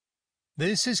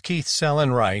This is Keith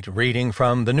Sellen-Wright reading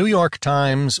from the New York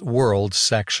Times World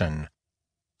section.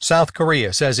 South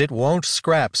Korea says it won't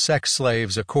scrap sex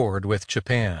slaves accord with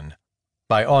Japan.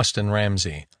 By Austin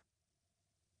Ramzy.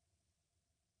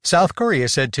 South Korea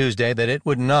said Tuesday that it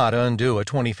would not undo a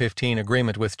 2015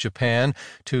 agreement with Japan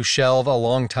to shelve a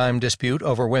long-time dispute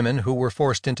over women who were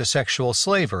forced into sexual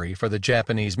slavery for the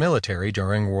Japanese military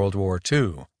during World War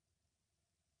II.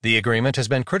 The agreement has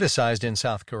been criticized in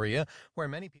South Korea, where many people